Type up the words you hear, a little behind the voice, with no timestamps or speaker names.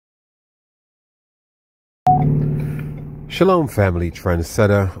Shalom family,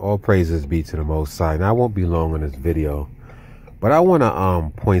 trendsetter, all praises be to the Most High. Now I won't be long on this video, but I want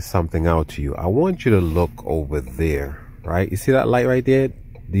to point something out to you. I want you to look over there, right? You see that light right there?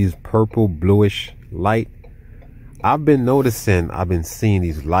 These purple bluish light. I've been seeing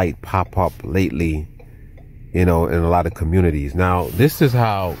these light pop up lately, you know, in a lot of communities. Now this is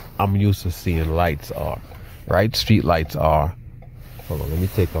how I'm used to seeing lights are, right? Street lights are. Hold on, let me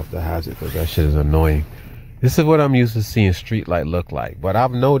take off the hazard because that shit is annoying. This is what I'm used to seeing street light look like. But I've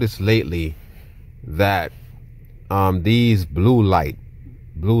noticed lately that these blue lights,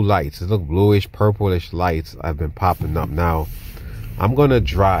 they look bluish, purplish lights have been popping up. Now, I'm going to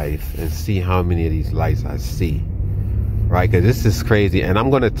drive and see how many of these lights I see. Right? Because this is crazy. And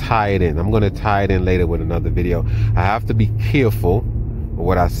I'm going to tie it in. I'm going to tie it in later with another video. I have to be careful with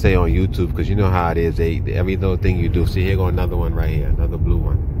what I say on YouTube because you know how it is. Every little thing you do. See, here go another one right here. Another blue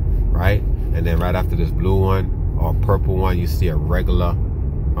one. Right? And then right after this blue one or purple one, you see a regular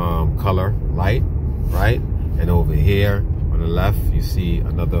color light, right? And over here on the left, you see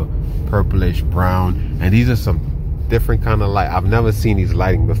another purplish brown. And these are some different kind of light. I've never seen these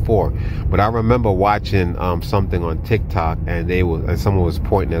lighting before, but I remember watching something on TikTok, and someone was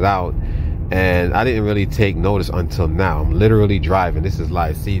pointing it out, and I didn't really take notice until now. I'm literally driving. This is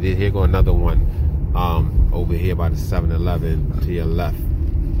live. See, here go another one over here by the 7-Eleven to your left.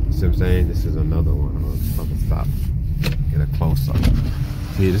 See what I'm saying? This is another one. I'm gonna stop. Get a close up.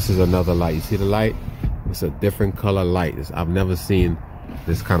 See, this is another light. You see the light? It's a different color light. I've never seen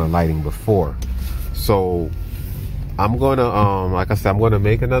this kind of lighting before. So I'm gonna like I said, I'm gonna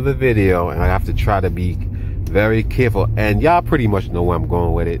make another video, and I have to try to be very careful. And y'all pretty much know where I'm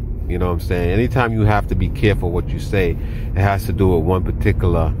going with it. You know what I'm saying? Anytime you have to be careful what you say, it has to do with one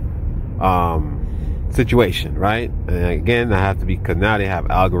particular situation, right? And again, I have to be, because now they have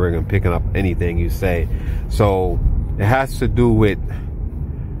algorithm picking up anything you say, so it has to do with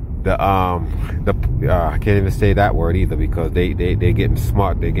the I can't even say that word either because they're getting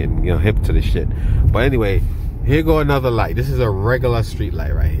smart, they're getting, you know, hip to the shit. But anyway, here go another light. This is a regular street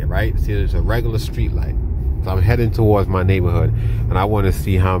light right here, right? See, there's a regular street light. So I'm heading towards my neighborhood, and I want to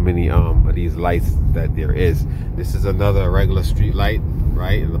see how many of these lights that there is. This is another regular street light,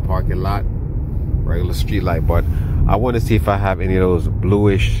 right, in the parking lot. Regular street light, but I want to see if I have any of those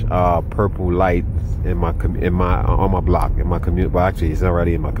bluish purple lights on my block, in my community. Well, actually it's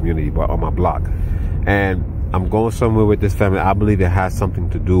already in my community, but on my block. And I'm going somewhere with this family. I believe it has something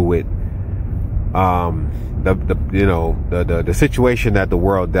to do with the situation that the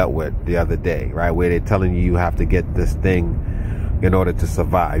world dealt with the other day, right, where they're telling you have to get this thing in order to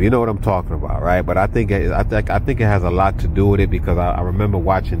survive. You know what I'm talking about, right? But I think it has a lot to do with it, because I remember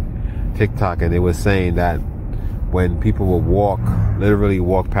watching TikTok, and they were saying that when people would literally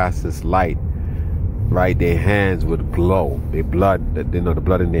walk past this light, right, their hands would glow. The blood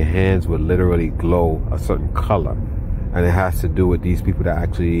in their hands would literally glow a certain color, and it has to do with these people that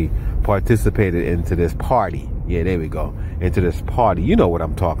actually participated into this party. Yeah, there we go, into this party. You know what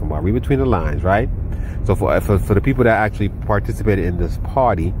I'm talking about. Read between the lines, right? So for the people that actually participated in this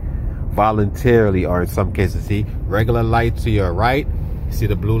party voluntarily, or in some cases, see regular light to your right. See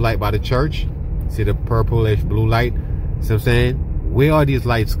the blue light by the church? See the purplish blue light? See what I'm saying? Where are these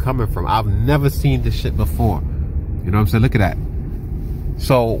lights coming from? I've never seen this shit before. You know what I'm saying? Look at that.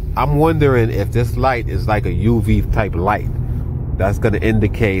 So I'm wondering if this light is like a UV type light. That's going to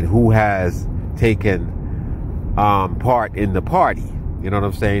indicate who has taken part in the party. You know what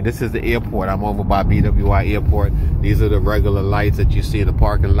I'm saying? This is the airport. I'm over by BWI Airport. These are the regular lights that you see in the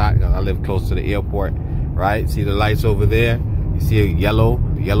parking lot. I live close to the airport, right? See the lights over there? You see yellow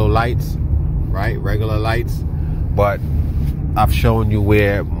lights, right? Regular lights. But I've shown you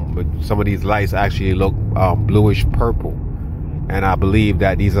where some of these lights actually look bluish purple. And I believe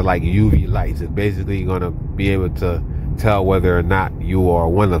that these are like UV lights. It's basically going to be able to tell whether or not you are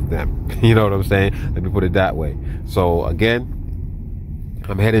one of them. You know what I'm saying? Let me put it that way. So again,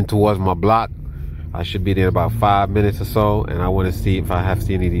 I'm heading towards my block. I should be there in about 5 minutes or so, and I want to see if I have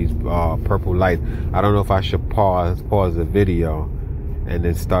seen any of these purple lights. I don't know if I should pause the video and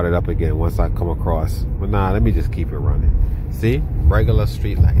then start it up again once I come across. But nah, let me just keep it running. See? Regular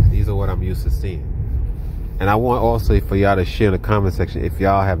street lights. These are what I'm used to seeing. And I want also for y'all to share in the comment section if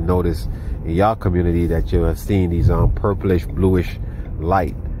y'all have noticed in y'all community that you have seen these purplish, bluish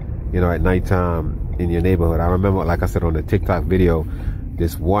light, you know, at nighttime in your neighborhood. I remember, like I said on the TikTok video,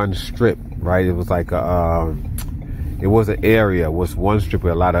 this one strip, right? It was like it was an area, it was one strip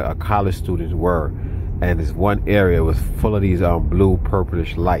where a lot of college students were, and this one area was full of these blue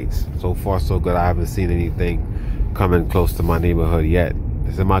purplish lights. So far so good. I haven't seen anything coming close to my neighborhood yet.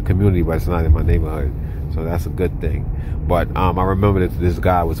 It's in my community, but it's not in my neighborhood. So that's a good thing. But I remember that this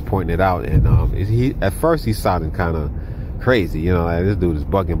guy was pointing it out, and at first he sounded kind of crazy, you know, like this dude is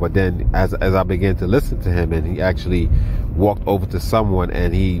bugging. But then as I began to listen to him, and he actually walked over to someone,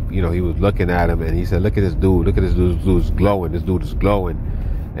 and he, you know, he was looking at him, and he said, look at this dude, this dude's glowing, this dude is glowing.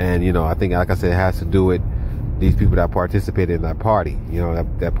 And, you know, I think, like I said, it has to do with these people that participated in that party, you know,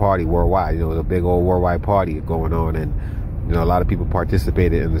 that party worldwide, you know, the big old worldwide party going on. And, you know, a lot of people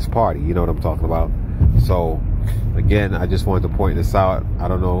participated in this party, you know what I'm talking about? So again, I just wanted to point this out. I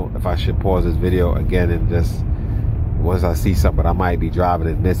don't know if I should pause this video again and just, once I see something, but I might be driving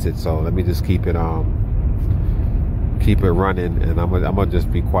and miss it. So let me just keep it running, and I'm gonna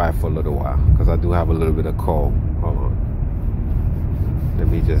just be quiet for a little while, because I do have a little bit of cold. Hold on, let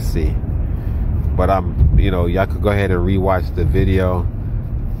me just see. But you know, y'all could go ahead and rewatch the video.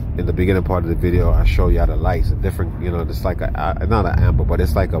 In the beginning part of the video, I show y'all the lights, a different, you know, it's like not an amber, but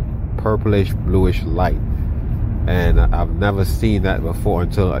it's like a purplish bluish light, and I've never seen that before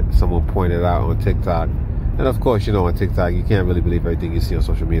until someone pointed it out on TikTok. And of course, you know, on TikTok you can't really believe everything you see on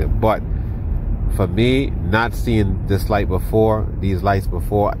social media, but for me, not seeing this light before, these lights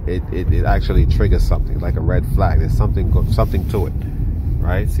before, it actually triggers something, like a red flag. There's something to it,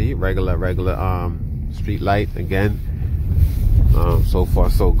 right? See, regular street light again. So far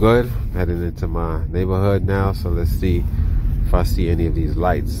so good. Heading into my neighborhood now, so let's see if I see any of these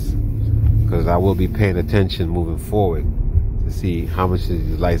lights, because I will be paying attention moving forward to see how much of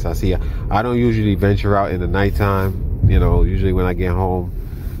these lights I see. I don't usually venture out in the nighttime, you know. Usually when I get home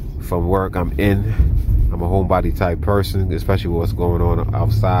from work, I'm a homebody type person, especially with what's going on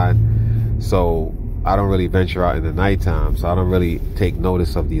outside. So I don't really venture out in the nighttime, so I don't really take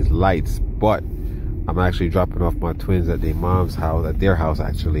notice of these lights. But I'm actually dropping off my twins at their mom's house, at their house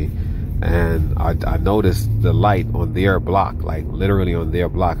actually, and I noticed the light on their block, like literally on their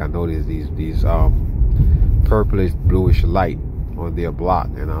block. I noticed these purplish bluish light on their block,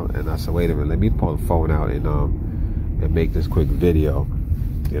 and I said, wait a minute, let me pull the phone out and make this quick video.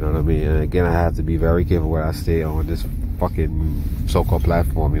 You know what I mean? And again, I have to be very careful where I stay on this fucking so-called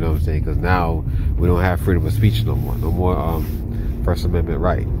platform, you know what I'm saying? Because now we don't have freedom of speech no more First Amendment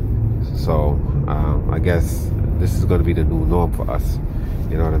right. So I guess this is going to be the new norm for us,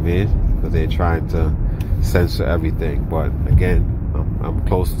 you know what I mean? Because they're trying to censor everything. But again, I'm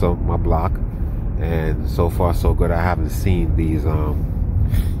close to my block, and so far so good. I haven't seen these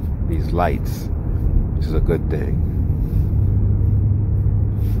lights, which is a good thing.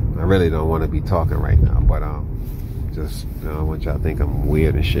 I really don't want to be talking right now, but just, you know, I want y'all to think I'm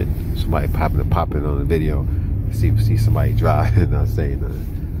weird and shit. Somebody popping on the video, see somebody driving and not saying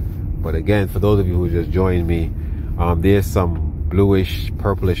nothing. But again, for those of you who just joined me, there's some bluish,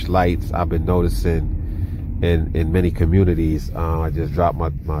 purplish lights I've been noticing in many communities. I just dropped my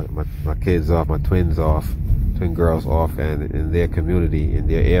kids off, my twin girls off, and in their community, in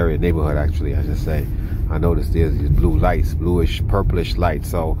their area, neighborhood actually, I should say, I noticed there's these blue lights, bluish, purplish lights.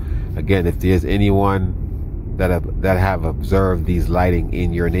 So again, if there's anyone that have observed these lighting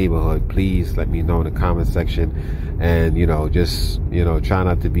in your neighborhood, please let me know in the comment section. And, you know, just, you know, try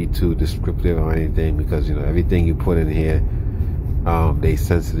not to be too descriptive or anything, because, you know, everything you put in here, they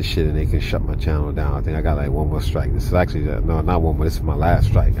censor the shit and they can shut my channel down. I think I got like one more strike. This is actually, no, not one more, this is my last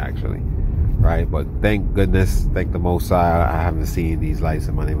strike actually, right? But thank goodness, thank the Most High, I haven't seen these lights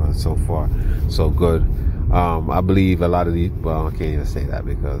in my neighborhood so far. So good. I believe a lot of these, well, I can't even say that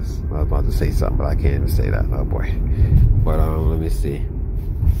because I was about to say something, but I can't even say that, oh boy. But let me see.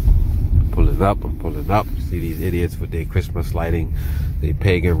 I'm pulling up. See these idiots with their Christmas lighting, their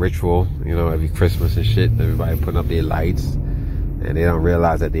pagan ritual, you know, every Christmas and shit. Everybody putting up their lights, and they don't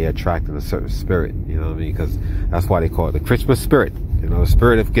realize that they're attracting a certain spirit, you know what I mean? Because that's why they call it the Christmas spirit, you know, the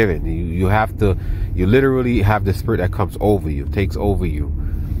spirit of giving. You literally have the spirit that comes over you, takes over you,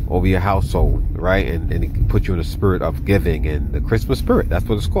 over your household, right? And it can put you in a spirit of giving, and the Christmas spirit, that's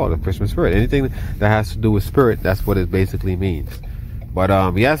what it's called, the Christmas spirit. Anything that has to do with spirit, that's what it basically means. But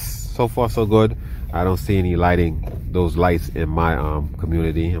yes, so far so good. I don't see any lighting, those lights in my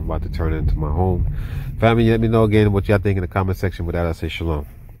community. I'm about to turn it into my home. Family, let me know again what y'all think in the comment section. With that, I say shalom.